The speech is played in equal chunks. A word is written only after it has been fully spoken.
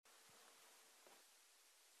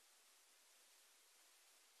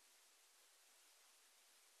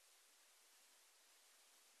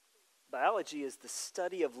Biology is the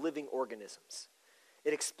study of living organisms.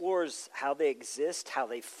 It explores how they exist, how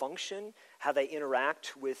they function, how they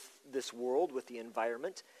interact with this world, with the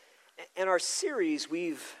environment. In our series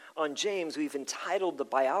on James, we've entitled The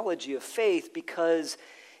Biology of Faith because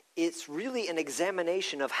it's really an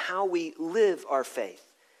examination of how we live our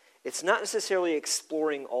faith. It's not necessarily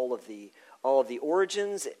exploring all of the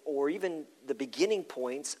origins or even the beginning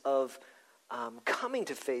points of coming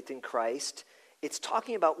to faith in Christ. It's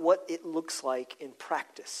talking about what it looks like in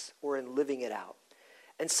practice or in living it out.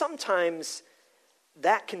 And sometimes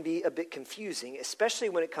that can be a bit confusing, especially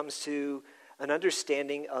when it comes to an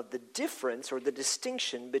understanding of the difference or the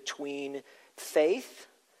distinction between faith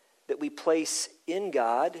that we place in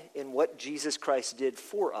God, in what Jesus Christ did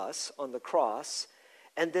for us on the cross,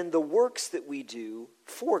 and then the works that we do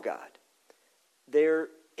for God. They're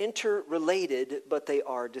interrelated, but they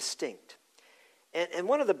are distinct. And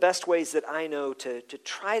one of the best ways that I know to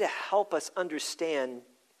try to help us understand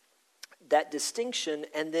that distinction,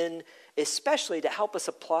 and then especially to help us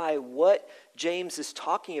apply what James is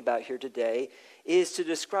talking about here today, is to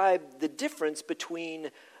describe the difference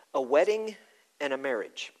between a wedding and a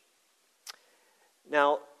marriage.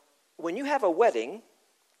 Now, when you have a wedding,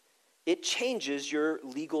 it changes your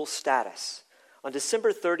legal status. On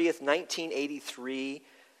December 30th, 1983,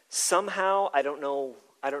 somehow, I don't know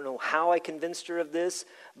how I convinced her of this,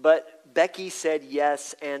 but Becky said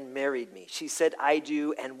yes and married me. She said, I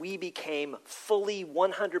do, and we became fully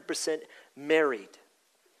 100% married.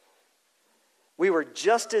 We were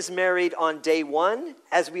just as married on day one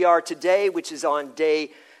as we are today, which is on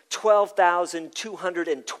day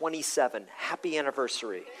 12,227. Happy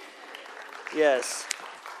anniversary. Yes.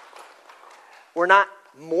 We're not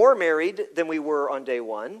more married than we were on day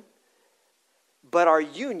one, but our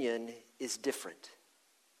union is different.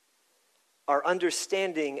 Our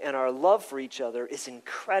understanding and our love for each other is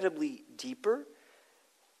incredibly deeper.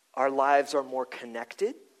 Our lives are more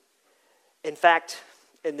connected. In fact,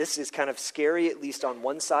 and this is kind of scary, at least on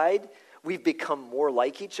one side, we've become more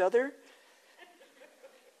like each other.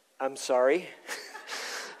 I'm sorry.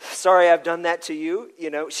 Sorry I've done that to you. You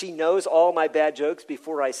know, she knows all my bad jokes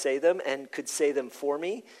before I say them and could say them for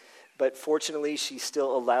me. But fortunately, she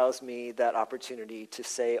still allows me that opportunity to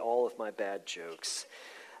say all of my bad jokes.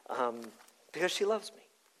 Because she loves me.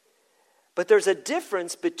 But there's a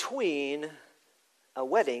difference between a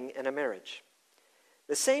wedding and a marriage.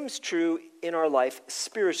 The same is true in our life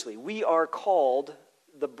spiritually. We are called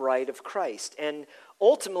the bride of Christ. And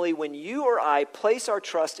ultimately, when you or I place our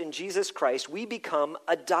trust in Jesus Christ, we become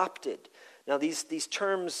adopted. Now, these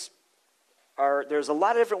terms there's a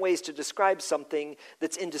lot of different ways to describe something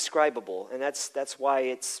that's indescribable. And that's why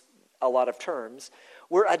it's a lot of terms.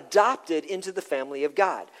 We're adopted into the family of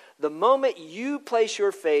God. The moment you place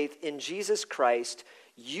your faith in Jesus Christ,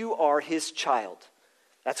 you are his child.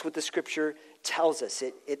 That's what the scripture tells us.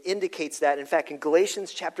 It indicates that. In fact, in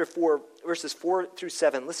Galatians chapter 4, verses 4 through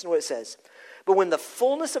 7, listen to what it says. But when the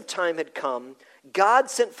fullness of time had come, God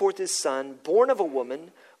sent forth his son, born of a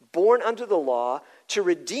woman, born under the law, to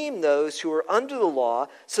redeem those who are under the law,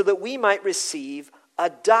 so that we might receive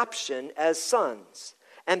adoption as sons.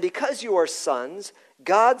 And because you are sons,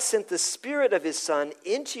 God sent the Spirit of his Son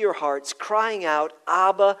into your hearts, crying out,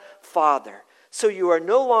 Abba, Father. So you are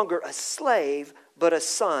no longer a slave, but a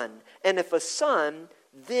son. And if a son,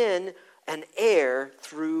 then an heir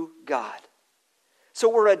through God. So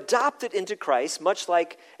we're adopted into Christ, much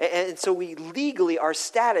like, and so we legally, our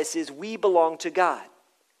status is we belong to God.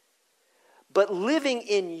 But living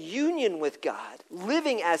in union with God,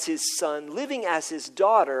 living as his son, living as his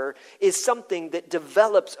daughter, is something that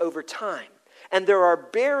develops over time. And there are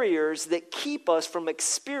barriers that keep us from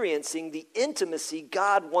experiencing the intimacy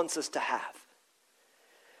God wants us to have.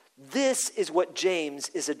 This is what James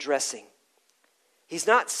is addressing. He's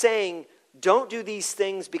not saying, don't do these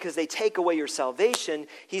things because they take away your salvation.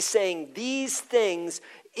 He's saying these things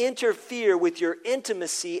interfere with your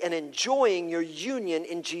intimacy and enjoying your union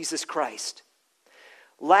in Jesus Christ.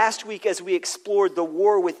 Last week, as we explored the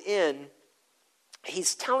war within,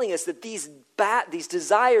 he's telling us that these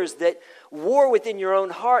desires that war within your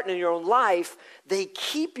own heart and in your own life, they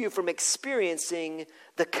keep you from experiencing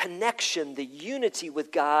the connection, the unity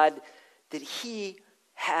with God that he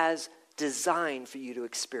has designed for you to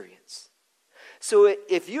experience. So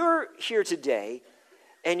if you're here today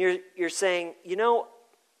and you're saying, you know,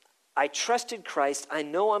 I trusted Christ, I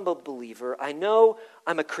know I'm a believer, I know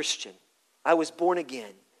I'm a Christian, I was born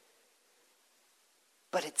again,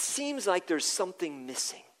 but it seems like there's something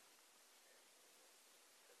missing.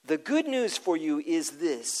 The good news for you is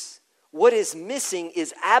this: what is missing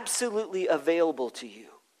is absolutely available to you.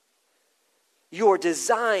 You're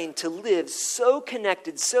designed to live so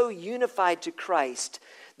connected, so unified to Christ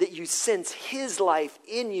that you sense his life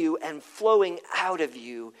in you and flowing out of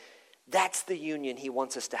you. That's the union he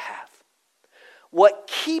wants us to have. What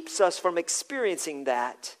keeps us from experiencing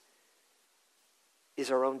that is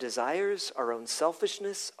our own desires, our own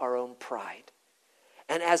selfishness, our own pride.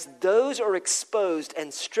 And as those are exposed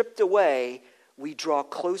and stripped away, we draw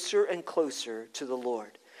closer and closer to the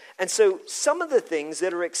Lord. And so some of the things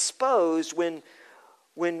that are exposed when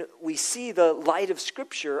we see the light of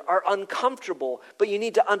Scripture are uncomfortable. But you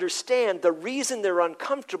need to understand the reason they're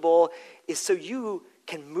uncomfortable is so you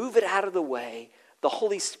can move it out of the way. The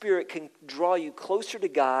Holy Spirit can draw you closer to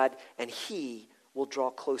God, and he will draw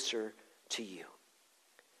closer to you.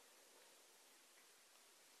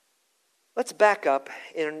 Let's back up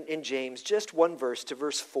in James just one verse to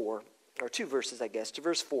verse 4, or two verses, I guess, to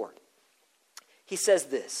verse 4. He says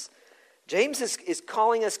this. James is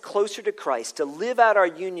calling us closer to Christ, to live out our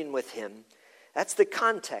union with him. That's the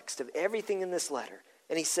context of everything in this letter.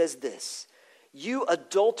 And he says this, you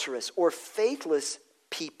adulterous or faithless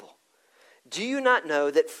people, do you not know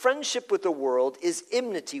that friendship with the world is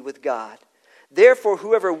enmity with God? Therefore,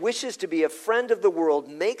 whoever wishes to be a friend of the world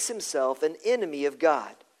makes himself an enemy of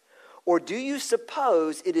God. Or do you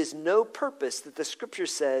suppose it is no purpose that the Scripture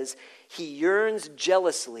says he yearns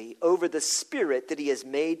jealously over the Spirit that he has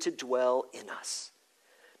made to dwell in us?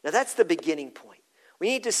 Now that's the beginning point. We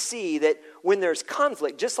need to see that when there's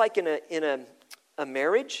conflict, just like in a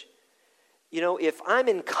marriage, if I'm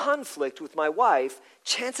in conflict with my wife,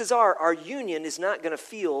 chances are our union is not going to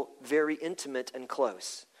feel very intimate and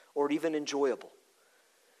close or even enjoyable.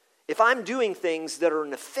 If I'm doing things that are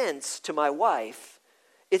an offense to my wife,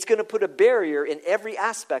 it's going to put a barrier in every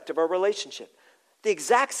aspect of our relationship. The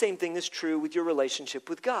exact same thing is true with your relationship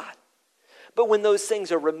with God. But when those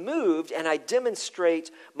things are removed and I demonstrate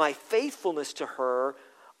my faithfulness to her,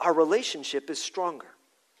 our relationship is stronger.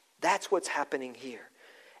 That's what's happening here.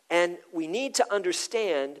 And we need to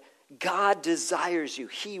understand God desires you.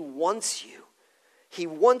 He wants you. He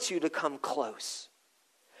wants you to come close.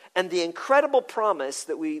 And the incredible promise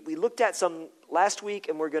that we looked at some last week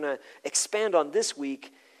and we're going to expand on this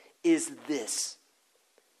week is this.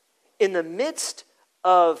 In the midst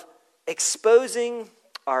of exposing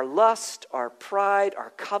our lust, our pride,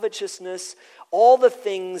 our covetousness, all the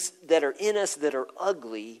things that are in us that are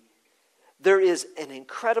ugly, there is an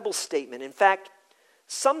incredible statement. In fact,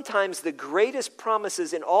 sometimes the greatest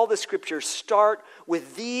promises in all the Scripture start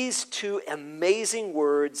with these two amazing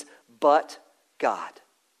words, but God.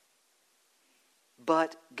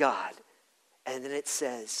 But God. And then it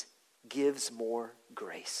says, gives more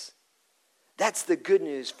grace. That's the good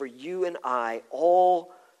news for you and I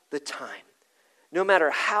all the time. No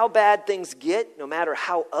matter how bad things get, no matter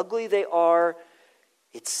how ugly they are,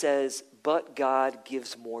 it says, but God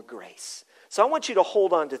gives more grace. So I want you to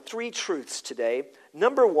hold on to three truths today.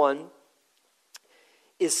 Number one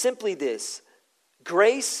is simply this.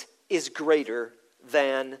 Grace is greater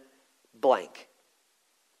than blank.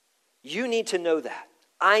 You need to know that.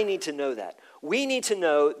 I need to know that. We need to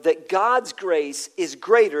know that God's grace is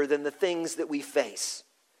greater than the things that we face.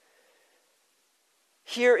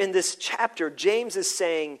 Here in this chapter, James is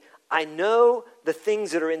saying, I know the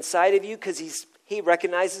things that are inside of you because he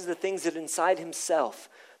recognizes the things that are inside himself.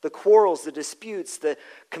 The quarrels, the disputes, the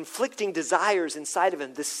conflicting desires inside of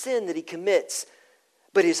him, the sin that he commits.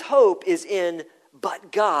 But his hope is in,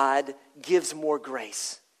 but God gives more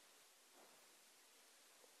grace.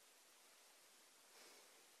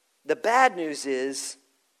 The bad news is,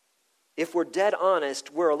 if we're dead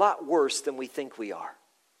honest, we're a lot worse than we think we are.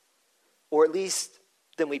 Or at least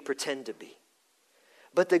than we pretend to be.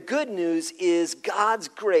 But the good news is God's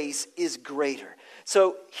grace is greater.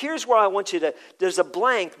 So here's where I want you to, there's a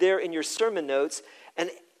blank there in your sermon notes.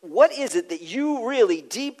 And what is it that you really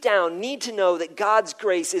deep down need to know that God's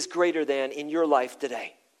grace is greater than in your life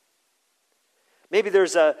today? Maybe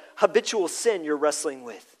there's a habitual sin you're wrestling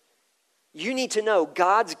with. You need to know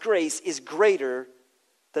God's grace is greater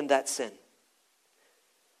than that sin.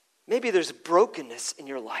 Maybe there's brokenness in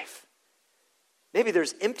your life. Maybe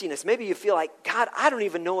there's emptiness. Maybe you feel like, God, I don't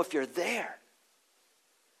even know if you're there.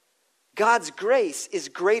 God's grace is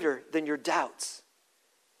greater than your doubts.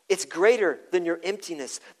 It's greater than your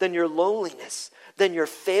emptiness, than your loneliness, than your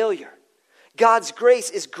failure. God's grace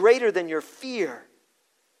is greater than your fear.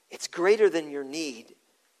 It's greater than your need.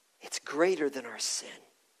 It's greater than our sin.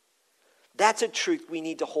 That's a truth we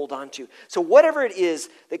need to hold on to. So whatever it is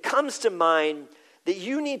that comes to mind that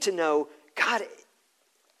you need to know, God,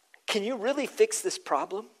 can you really fix this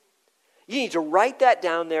problem? You need to write that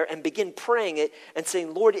down there and begin praying it and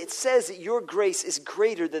saying, Lord, it says that your grace is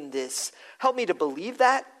greater than this. Help me to believe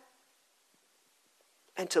that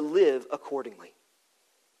and to live accordingly.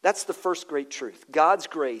 That's the first great truth. God's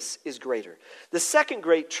grace is greater. The second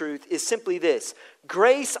great truth is simply this: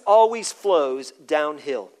 grace always flows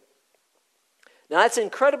downhill. Now that's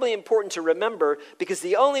incredibly important to remember, because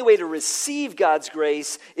the only way to receive God's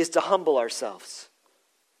grace is to humble ourselves.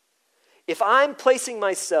 If I'm placing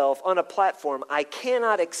myself on a platform, I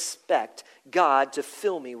cannot expect God to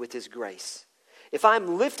fill me with his grace. If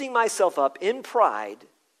I'm lifting myself up in pride,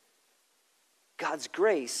 God's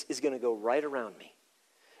grace is going to go right around me.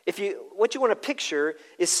 What you want to picture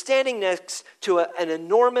is standing next to an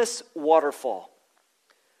enormous waterfall.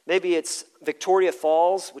 Maybe it's Victoria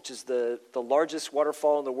Falls, which is the largest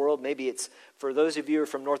waterfall in the world. Maybe it's, for those of you who are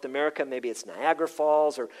from North America, maybe it's Niagara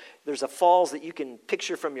Falls, or there's a falls that you can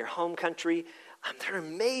picture from your home country. They're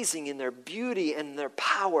amazing in their beauty and their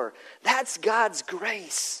power. That's God's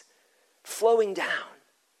grace flowing down.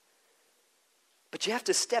 But you have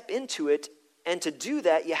to step into it, and to do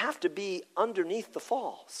that, you have to be underneath the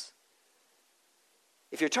falls.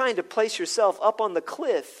 If you're trying to place yourself up on the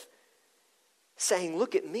cliff, saying,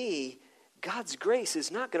 look at me, God's grace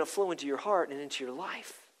is not going to flow into your heart and into your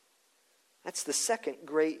life. That's the second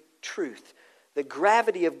great truth. The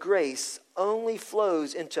gravity of grace only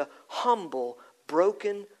flows into humble,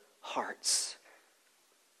 broken hearts.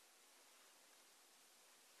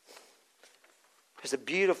 There's a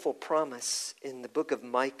beautiful promise in the book of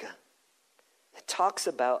Micah that talks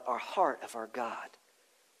about our heart of our God.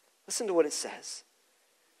 Listen to what it says.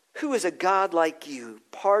 Who is a God like you,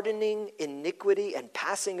 pardoning iniquity and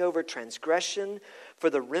passing over transgression for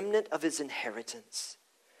the remnant of his inheritance?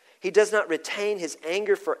 He does not retain his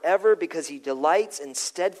anger forever, because he delights in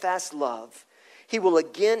steadfast love. He will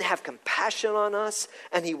again have compassion on us,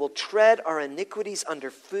 and he will tread our iniquities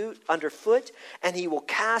underfoot, and he will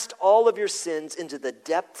cast all of your sins into the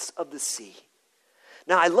depths of the sea.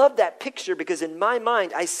 Now, I love that picture, because in my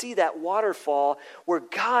mind, I see that waterfall where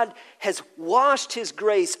God has washed his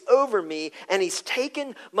grace over me, and he's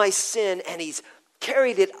taken my sin and he's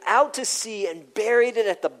carried it out to sea and buried it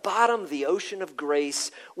at the bottom of the ocean of grace,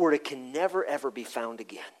 where it can never, ever be found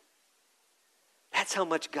again. That's how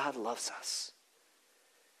much God loves us.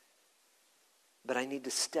 But I need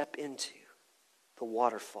to step into the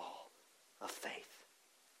waterfall of faith.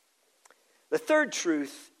 The third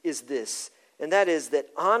truth is this, and that is that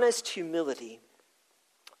honest humility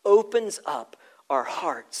opens up our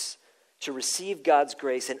hearts to receive God's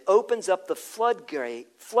grace and opens up the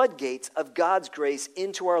floodgates of God's grace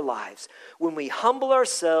into our lives. When we humble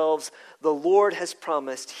ourselves, the Lord has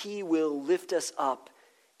promised he will lift us up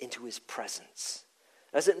into his presence.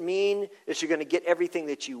 Doesn't mean that you're going to get everything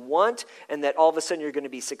that you want and that all of a sudden you're going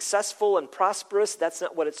to be successful and prosperous. That's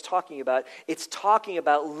not what it's talking about. It's talking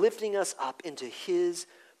about lifting us up into his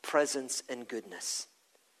presence and goodness.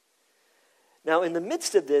 Now, in the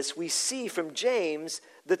midst of this, we see from James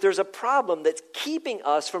that there's a problem that's keeping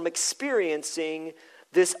us from experiencing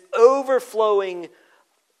this overflowing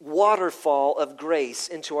waterfall of grace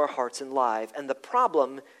into our hearts and life. And the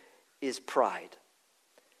problem is pride.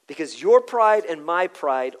 Because your pride and my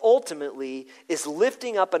pride ultimately is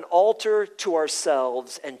lifting up an altar to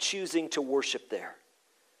ourselves and choosing to worship there.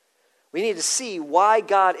 We need to see why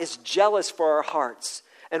God is jealous for our hearts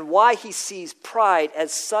and why he sees pride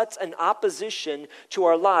as such an opposition to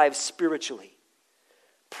our lives spiritually.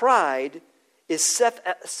 Pride is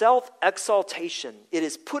self-exaltation. It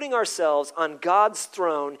is putting ourselves on God's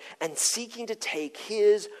throne and seeking to take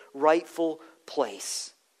his rightful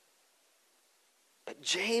place. But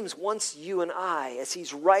James wants you and I, as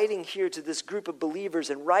he's writing here to this group of believers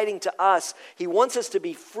and writing to us, he wants us to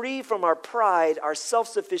be free from our pride, our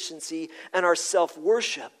self-sufficiency, and our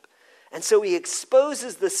self-worship. And so he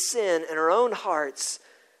exposes the sin in our own hearts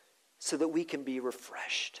so that we can be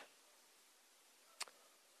refreshed.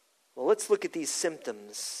 Well, let's look at these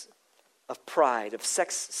symptoms of pride, of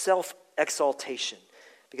self-exaltation,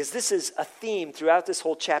 because this is a theme throughout this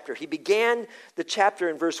whole chapter. He began the chapter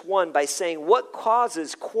in verse 1 by saying, "What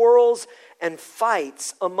causes quarrels and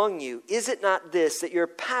fights among you? Is it not this, that your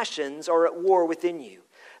passions are at war within you?"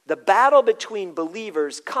 The battle between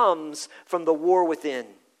believers comes from the war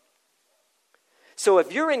within. So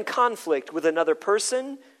if you're in conflict with another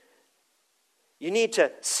person, you need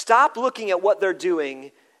to stop looking at what they're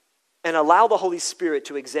doing and allow the Holy Spirit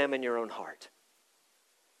to examine your own heart.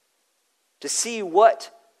 To see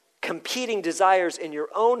what competing desires in your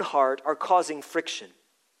own heart are causing friction.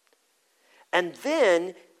 And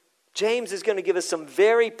then James is going to give us some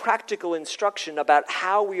very practical instruction about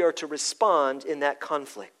how we are to respond in that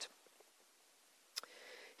conflict.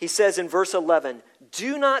 He says in verse 11,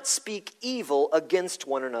 "Do not speak evil against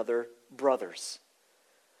one another, brothers."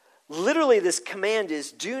 Literally, this command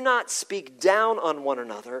is, do not speak down on one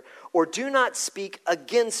another, or do not speak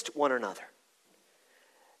against one another.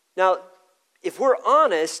 Now, if we're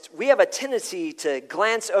honest, we have a tendency to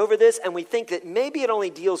glance over this and we think that maybe it only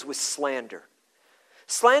deals with slander.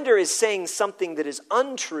 Slander is saying something that is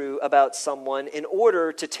untrue about someone in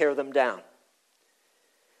order to tear them down.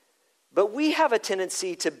 But we have a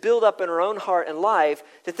tendency to build up in our own heart and life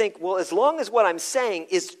to think, well, as long as what I'm saying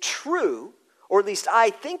is true, or at least I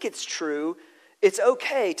think it's true, it's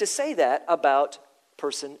okay to say that about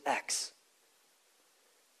person X.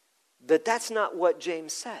 But that's not what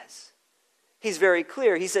James says. He's very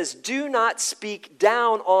clear. He says, do not speak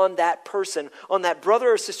down on that person, on that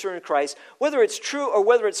brother or sister in Christ. Whether it's true or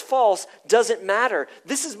whether it's false doesn't matter.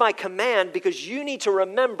 This is my command because you need to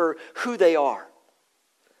remember who they are.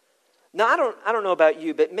 Now, I don't know about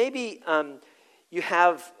you, but maybe you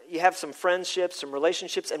have some friendships, some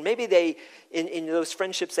relationships, and maybe they, in those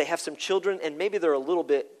friendships, they have some children, and maybe they're a little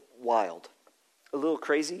bit wild, a little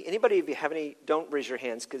crazy. Anybody, if you have any, don't raise your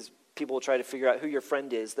hands because people will try to figure out who your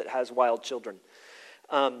friend is that has wild children.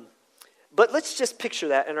 But let's just picture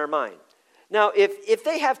that in our mind. Now, if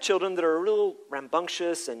they have children that are a little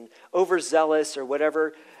rambunctious and overzealous or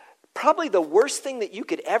whatever, probably the worst thing that you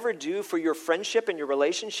could ever do for your friendship and your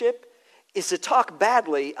relationship is to talk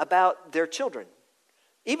badly about their children,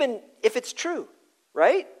 even if it's true,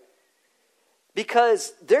 right?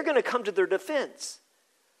 Because they're going to come to their defense.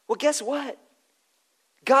 Well, guess what?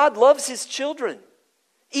 God loves his children,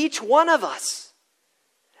 each one of us.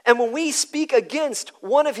 And when we speak against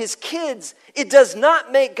one of his kids, it does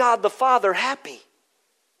not make God the Father happy.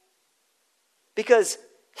 Because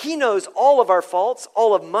he knows all of our faults,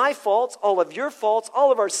 all of my faults, all of your faults,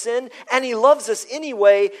 all of our sin, and he loves us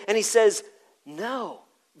anyway, and he says, no,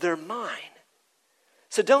 they're mine.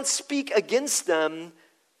 So don't speak against them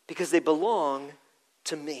because they belong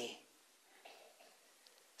to me.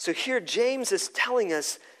 So here James is telling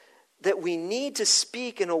us that we need to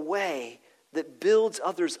speak in a way that builds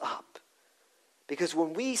others up. Because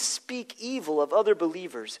when we speak evil of other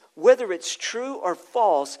believers, whether it's true or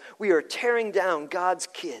false, we are tearing down God's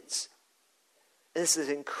kids. And this is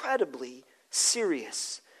incredibly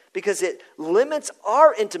serious because it limits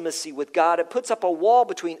our intimacy with God. It puts up a wall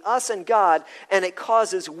between us and God, and it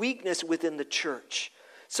causes weakness within the church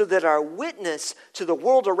so that our witness to the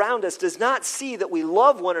world around us does not see that we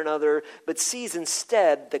love one another, but sees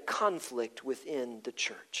instead the conflict within the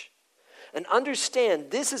church. And understand,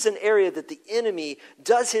 this is an area that the enemy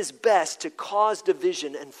does his best to cause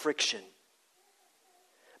division and friction.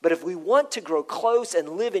 But if we want to grow close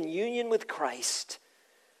and live in union with Christ,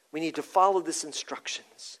 we need to follow this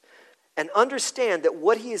instructions and understand that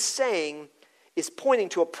what he is saying is pointing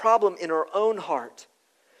to a problem in our own heart.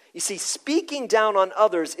 You see, speaking down on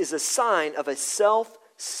others is a sign of a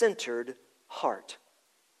self-centered heart.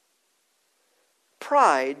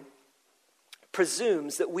 Pride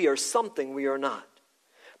presumes that we are something we are not.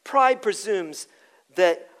 Pride presumes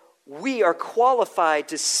that we are qualified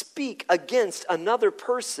to speak against another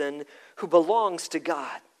person who belongs to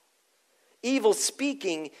God. Evil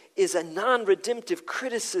speaking is a non-redemptive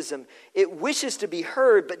criticism. It wishes to be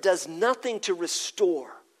heard but does nothing to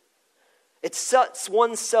restore. It sets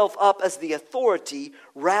oneself up as the authority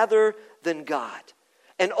rather than God.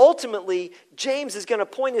 And ultimately, James is going to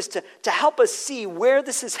point us to help us see where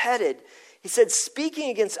this is headed. He said, speaking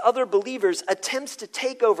against other believers attempts to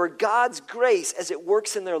take over God's grace as it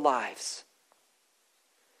works in their lives.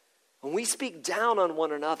 When we speak down on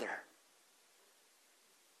one another,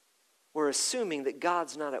 we're assuming that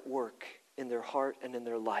God's not at work in their heart and in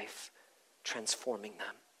their life, transforming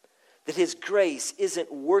them. That his grace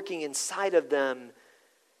isn't working inside of them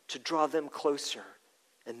to draw them closer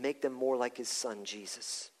and make them more like his son,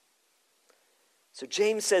 Jesus. So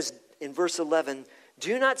James says in verse 11,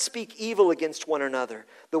 do not speak evil against one another.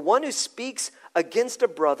 The one who speaks against a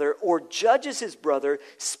brother or judges his brother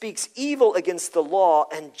speaks evil against the law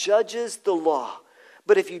and judges the law.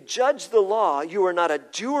 But if you judge the law, you are not a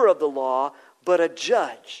doer of the law, but a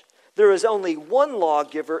judge. There is only one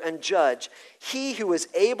lawgiver and judge, he who is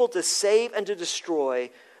able to save and to destroy.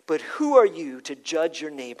 But who are you to judge your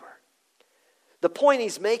neighbor? The point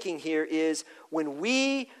he's making here is when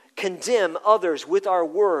we condemn others with our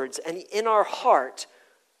words and in our heart,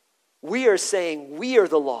 we are saying we are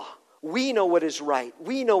the law. We know what is right.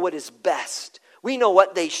 We know what is best. We know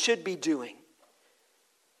what they should be doing.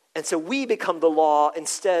 And so we become the law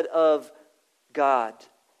instead of God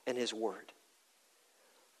and his word.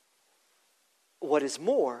 What is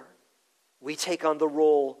more, we take on the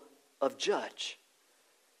role of judge.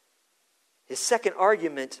 His second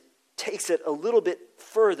argument takes it a little bit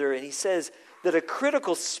further, and he says that a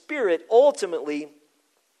critical spirit ultimately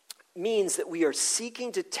means that we are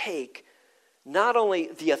seeking to take not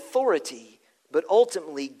only the authority, but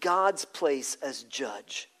ultimately God's place as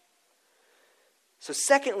judge. So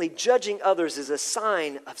secondly, judging others is a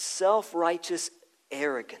sign of self-righteous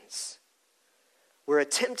arrogance. We're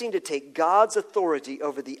attempting to take God's authority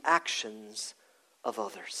over the actions of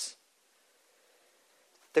others.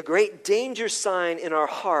 The great danger sign in our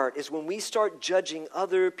heart is when we start judging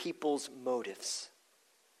other people's motives.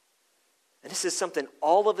 And this is something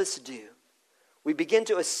all of us do. We begin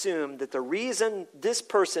to assume that the reason this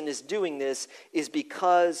person is doing this is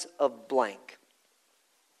because of blank.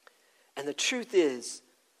 And the truth is,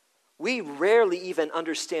 we rarely even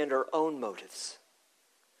understand our own motives.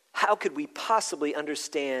 How could we possibly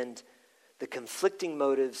understand the conflicting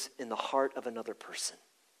motives in the heart of another person?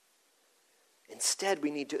 Instead,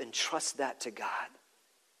 we need to entrust that to God,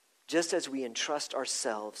 just as we entrust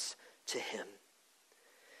ourselves to Him.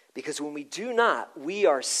 Because when we do not, we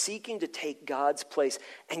are seeking to take God's place.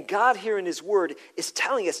 And God here in His Word is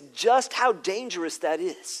telling us just how dangerous that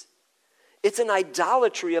is. It's an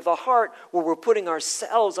idolatry of the heart where we're putting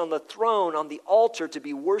ourselves on the throne, on the altar to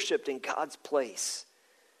be worshiped in God's place.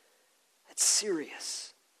 That's serious.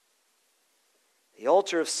 The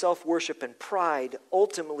altar of self-worship and pride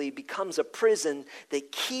ultimately becomes a prison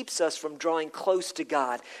that keeps us from drawing close to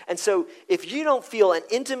God. And so if you don't feel an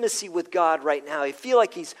intimacy with God right now, you feel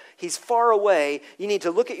like he's far away, you need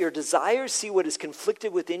to look at your desires, see what is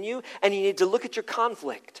conflicted within you, and you need to look at your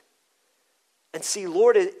conflict and see,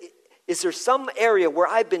 Lord, is there some area where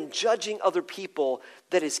I've been judging other people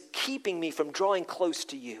that is keeping me from drawing close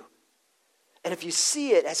to you? And if you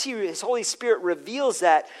see it, as His Holy Spirit reveals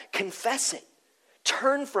that, confess it.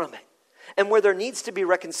 Turn from it. And where there needs to be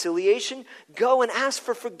reconciliation, go and ask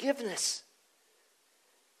for forgiveness.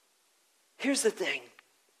 Here's the thing.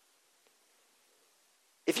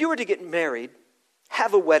 If you were to get married,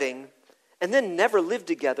 have a wedding, and then never live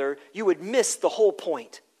together, you would miss the whole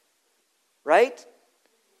point. Right?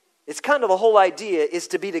 It's kind of the whole idea is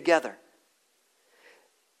to be together.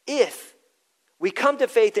 If we come to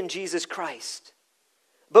faith in Jesus Christ,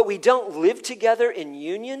 but we don't live together in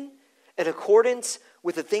union, in accordance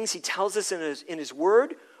with the things He tells us in His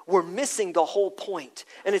Word, we're missing the whole point.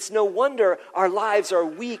 And it's no wonder our lives are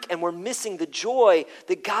weak and we're missing the joy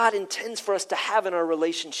that God intends for us to have in our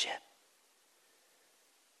relationship.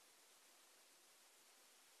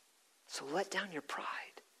 So let down your pride.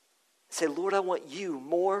 Say, Lord, I want you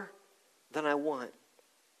more than I want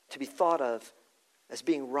to be thought of as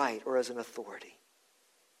being right or as an authority.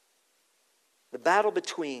 The battle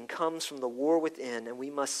between comes from the war within, and we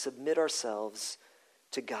must submit ourselves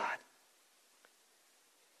to God.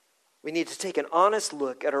 We need to take an honest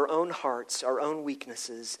look at our own hearts, our own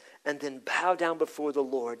weaknesses, and then bow down before the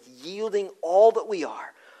Lord, yielding all that we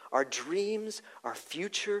are, our dreams, our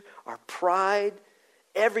future, our pride,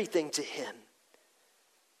 everything to Him.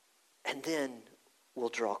 And then we'll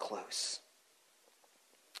draw close.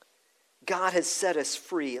 God has set us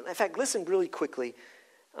free. In fact, listen really quickly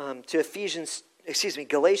to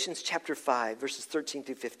Galatians chapter 5, verses 13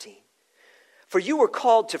 through 15. For you were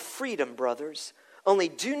called to freedom, brothers. Only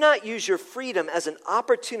do not use your freedom as an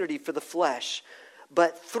opportunity for the flesh,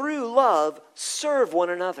 but through love serve one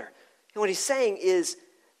another. And what he's saying is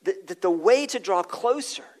that the way to draw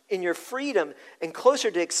closer in your freedom and closer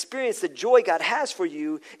to experience the joy God has for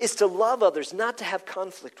you is to love others, not to have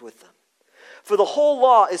conflict with them. For the whole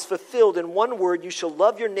law is fulfilled in one word, you shall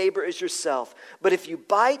love your neighbor as yourself. But if you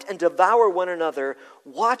bite and devour one another,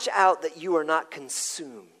 watch out that you are not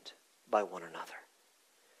consumed by one another.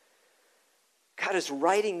 God is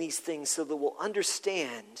writing these things so that we'll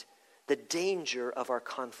understand the danger of our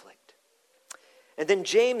conflict. And then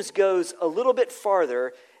James goes a little bit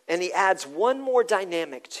farther and he adds one more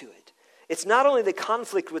dynamic to it. It's not only the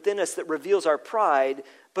conflict within us that reveals our pride,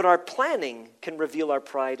 but our planning can reveal our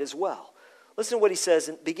pride as well. Listen to what he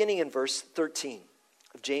says beginning in verse 13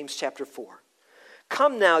 of James chapter 4.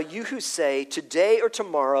 Come now, you who say, today or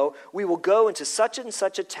tomorrow we will go into such and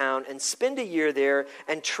such a town and spend a year there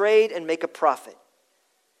and trade and make a profit.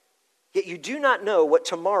 Yet you do not know what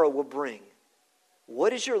tomorrow will bring.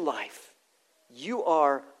 What is your life? You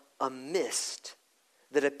are a mist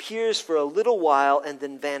that appears for a little while and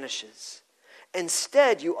then vanishes.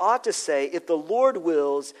 Instead, you ought to say, if the Lord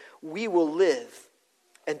wills, we will live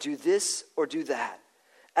and do this or do that.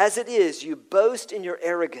 As it is, you boast in your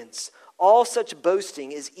arrogance. All such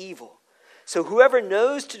boasting is evil. So whoever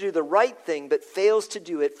knows to do the right thing but fails to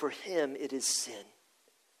do it, for him it is sin.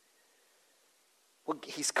 what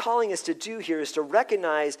he's calling us to do here is to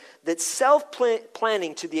recognize that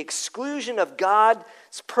self-planning to the exclusion of God's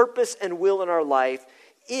purpose and will in our life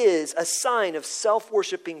is a sign of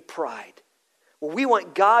self-worshiping pride. Well, we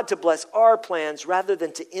want God to bless our plans rather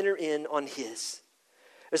than to enter in on his.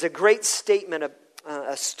 There's a great statement,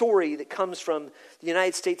 a story that comes from the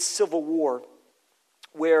United States Civil War,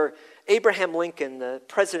 where Abraham Lincoln, the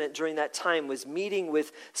president during that time, was meeting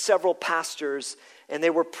with several pastors, and they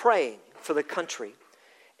were praying for the country.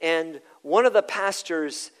 And one of the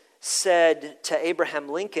pastors said to Abraham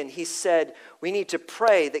Lincoln, he said, "We need to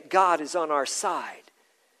pray that God is on our side."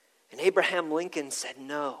 And Abraham Lincoln said,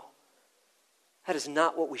 "No, that is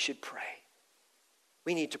not what we should pray.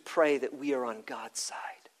 We need to pray that we are on God's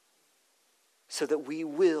side so that we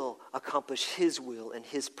will accomplish his will and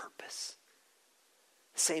his purpose."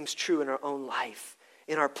 The same's true in our own life,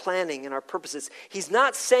 in our planning, in our purposes. He's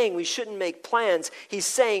not saying we shouldn't make plans. He's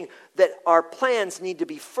saying that our plans need to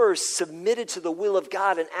be first submitted to the will of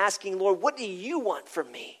God and asking, "Lord, what do you want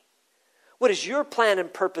from me? What is your plan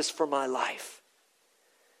and purpose for my life?"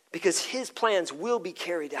 Because his plans will be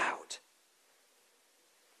carried out.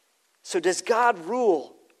 So does God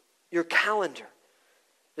rule your calendar?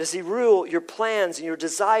 Does he rule your plans and your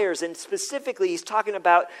desires? And specifically, he's talking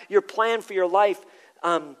about your plan for your life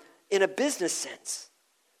in a business sense.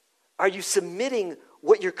 Are you submitting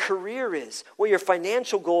what your career is, what your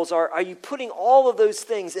financial goals are? Are you putting all of those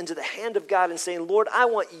things into the hand of God and saying, "Lord, I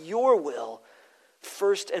want your will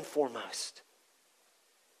first and foremost"?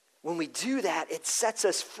 When we do that, it sets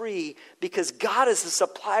us free because God is the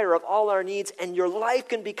supplier of all our needs, and your life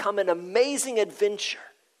can become an amazing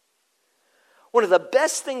adventure. One of the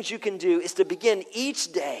best things you can do is to begin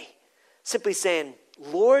each day simply saying,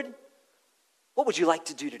 "Lord, what would you like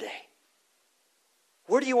to do today?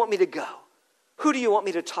 Where do you want me to go? Who do you want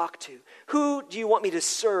me to talk to? Who do you want me to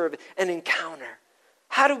serve and encounter?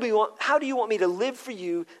 How do you want me to live for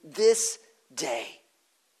you this day?"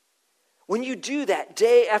 When you do that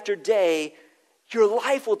day after day, your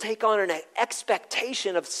life will take on an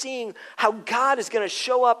expectation of seeing how God is going to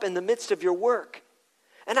show up in the midst of your work.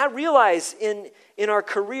 And I realize in our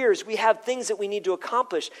careers, we have things that we need to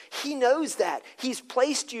accomplish. He knows that. He's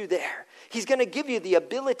placed you there. He's going to give you the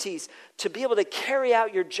abilities to be able to carry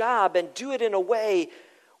out your job and do it in a way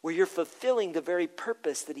where you're fulfilling the very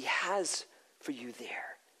purpose that he has for you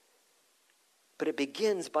there. But it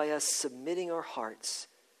begins by us submitting our hearts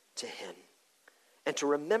to him and to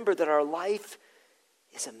remember that our life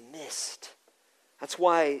is a mist. That's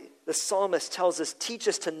why the psalmist tells us, "Teach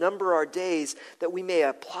us to number our days that we may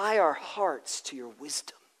apply our hearts to your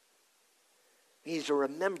wisdom." We need to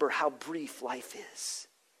remember how brief life is.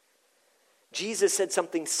 Jesus said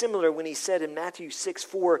something similar when he said in Matthew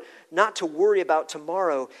 6:4, not to worry about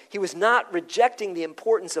tomorrow. He was not rejecting the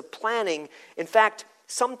importance of planning. In fact,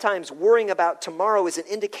 sometimes worrying about tomorrow is an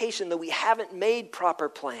indication that we haven't made proper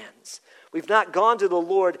plans. We've not gone to the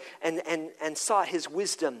Lord and sought his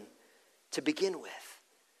wisdom to begin with.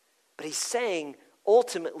 But he's saying,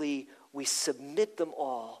 ultimately, we submit them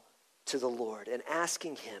all to the Lord and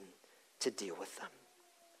asking him to deal with them.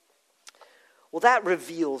 Well, that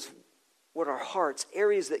reveals what our hearts,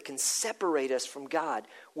 areas that can separate us from God,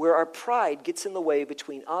 where our pride gets in the way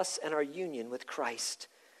between us and our union with Christ.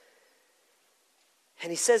 And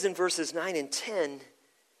he says in verses 9 and 10,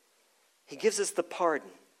 he gives us the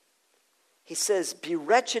pardon. He says, "Be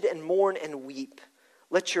wretched and mourn and weep.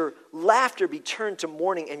 Let your laughter be turned to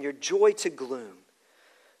mourning and your joy to gloom."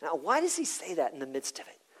 Now, why does he say that in the midst of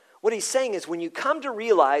it? What he's saying is when you come to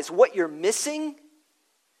realize what you're missing,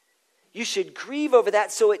 you should grieve over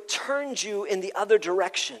that so it turns you in the other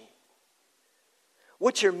direction.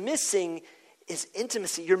 What you're missing is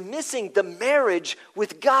intimacy. You're missing the marriage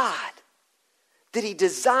with God that he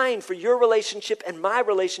designed for your relationship and my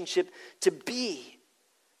relationship to be.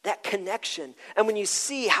 That connection. And when you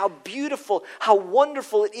see how beautiful, how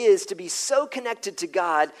wonderful it is to be so connected to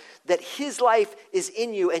God that his life is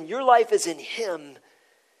in you and your life is in him,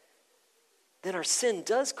 then our sin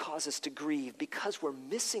does cause us to grieve because we're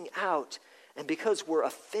missing out and because we're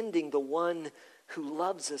offending the one who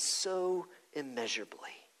loves us so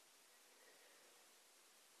immeasurably.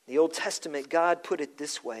 In the Old Testament, God put it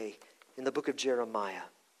this way in the book of Jeremiah.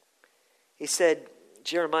 He said,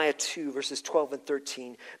 Jeremiah 2, verses 12 and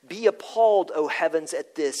 13, "Be appalled, O heavens,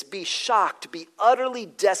 at this. Be shocked, be utterly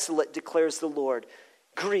desolate, declares the Lord.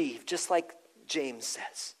 Grieve," just like James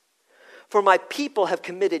says. "For my people have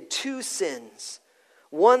committed two sins.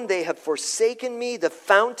 One, they have forsaken me, the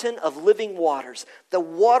fountain of living waters, the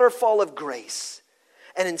waterfall of grace.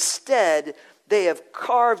 And instead, they have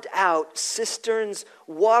carved out cisterns,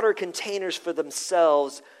 water containers for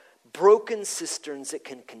themselves, broken cisterns that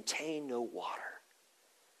can contain no water.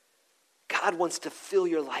 God wants to fill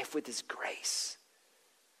your life with his grace.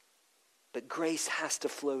 But grace has to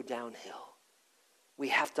flow downhill. We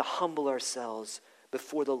have to humble ourselves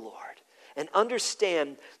before the Lord and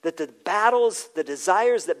understand that the battles, the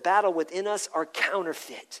desires that battle within us are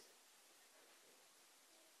counterfeit.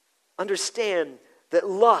 Understand that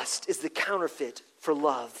lust is the counterfeit for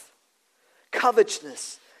love.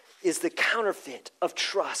 Covetousness is the counterfeit of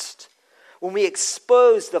trust. When we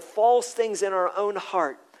expose the false things in our own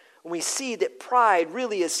heart, when we see that pride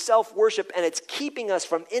really is self-worship and it's keeping us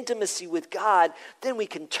from intimacy with God, then we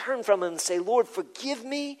can turn from him and say, Lord, forgive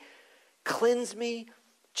me, cleanse me,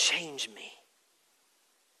 change me.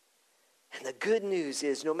 And the good news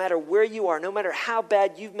is, no matter where you are, no matter how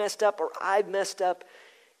bad you've messed up or I've messed up,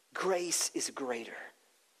 grace is greater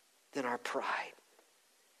than our pride.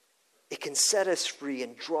 It can set us free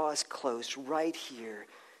and draw us close right here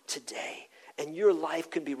today. And your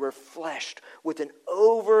life can be refreshed with an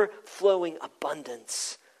overflowing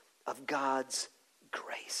abundance of God's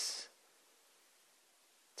grace.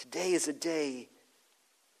 Today is a day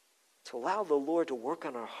to allow the Lord to work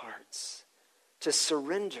on our hearts, to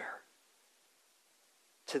surrender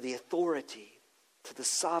to the authority, to the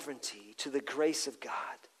sovereignty, to the grace of God.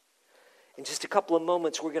 In just a couple of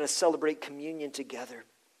moments, we're going to celebrate communion together.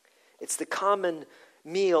 It's the common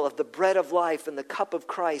meal of the bread of life and the cup of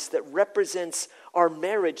Christ that represents our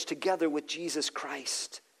marriage together with Jesus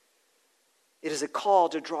Christ. It is a call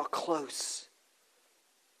to draw close,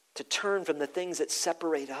 to turn from the things that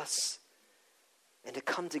separate us, and to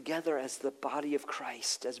come together as the body of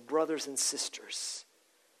Christ, as brothers and sisters,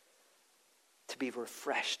 to be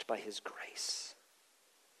refreshed by his grace.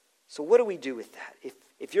 So what do we do with that?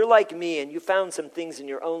 If you're like me and you found some things in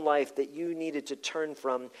your own life that you needed to turn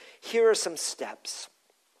from, here are some steps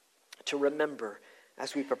to remember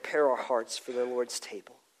as we prepare our hearts for the Lord's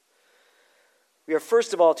table. We are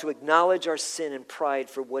first of all to acknowledge our sin and pride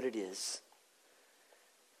for what it is.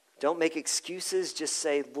 Don't make excuses. Just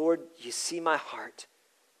say, Lord, you see my heart,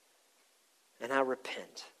 and I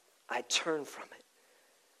repent. I turn from it.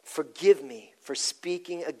 Forgive me for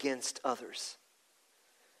speaking against others.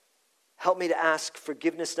 Help me to ask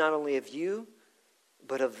forgiveness not only of you,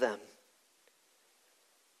 but of them.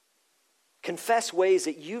 Confess ways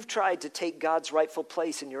that you've tried to take God's rightful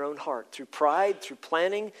place in your own heart through pride, through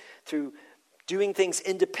planning, through doing things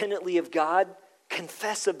independently of God.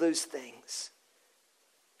 Confess of those things.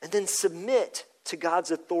 And then submit to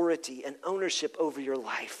God's authority and ownership over your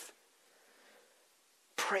life.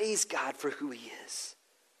 Praise God for who he is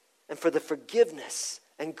and for the forgiveness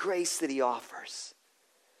and grace that he offers.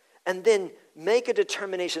 And then make a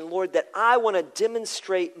determination, Lord, that I want to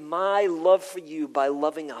demonstrate my love for you by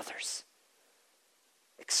loving others.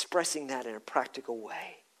 Expressing that in a practical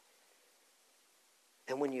way.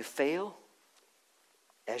 And when you fail,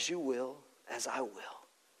 as you will, as I will,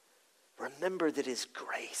 remember that his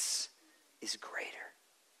grace is greater.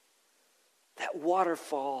 That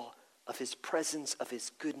waterfall of his presence, of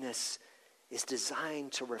his goodness, is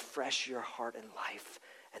designed to refresh your heart and life.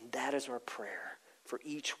 And that is our prayer for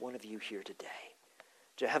each one of you here today.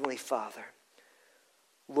 Dear Heavenly Father,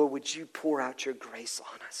 Lord, would you pour out your grace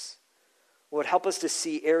on us? Lord, help us to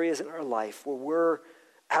see areas in our life where we're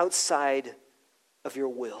outside of your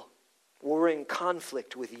will, where we're in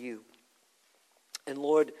conflict with you. And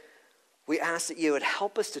Lord, we ask that you would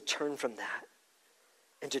help us to turn from that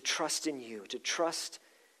and to trust in you, to trust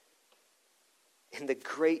in the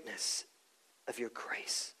greatness of your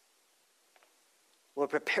grace. Lord,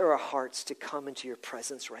 prepare our hearts to come into your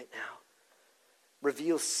presence right now.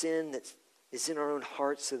 Reveal sin that is in our own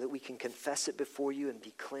hearts so that we can confess it before you and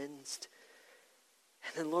be cleansed.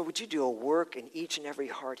 And then, Lord, would you do a work in each and every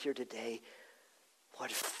heart here today,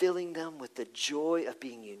 Lord, filling them with the joy of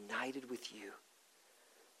being united with you.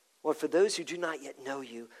 Lord, for those who do not yet know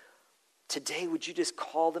you, today would you just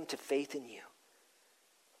call them to faith in you.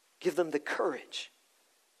 Give them the courage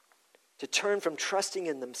to turn from trusting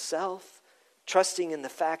in themselves, trusting in the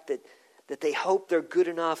fact that they hope they're good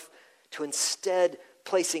enough, to instead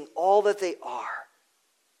placing all that they are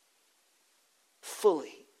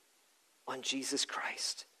fully on Jesus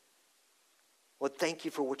Christ. Lord, thank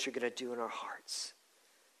you for what you're going to do in our hearts.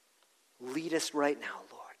 Lead us right now,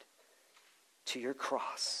 Lord, to your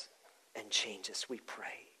cross and change us, we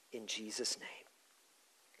pray, in Jesus' name.